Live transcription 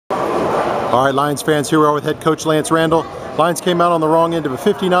All right, Lions fans, here we are with head coach Lance Randall. Lions came out on the wrong end of a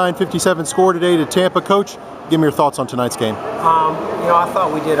 59-57 score today to Tampa. Coach, give me your thoughts on tonight's game. I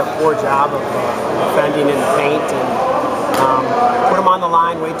thought we did a poor job of defending in the paint and put them on the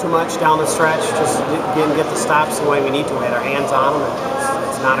line way too much down the stretch. Just didn't get the stops the way we need to. We had our hands on them.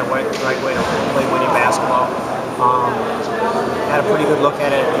 It's not a right way to play winning basketball. Had a pretty good look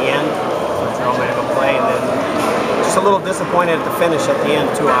at it at the end. Jerome made a good play, and then just a little disappointed at the finish at the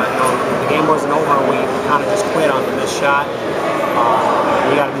end too. The game wasn't over. We kind of just quit on the missed shot.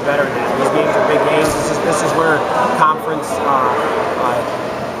 You got to be better than that. These games are big games. This is where conference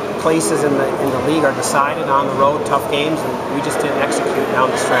places in the league are decided on the road, tough games, and we just didn't execute down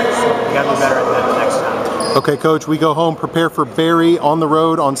the stretch. So we got to be better at that the next time. Okay, Coach, we go home, prepare for Barry on the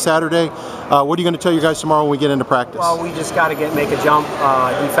road on Saturday. What are you going to tell you guys tomorrow when we get into practice? Well, we just got to make a jump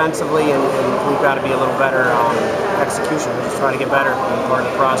defensively, and we've got to be a little better on execution. We're just trying to get better in part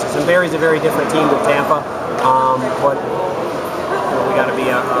of the process. And Barry's a very different team than Tampa, but we got to be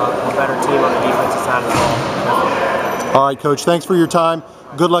a better team on the defensive side of the ball. All right, Coach, thanks for your time.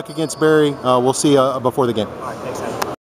 Good luck against Barry. We'll see you before the game. All right, thanks.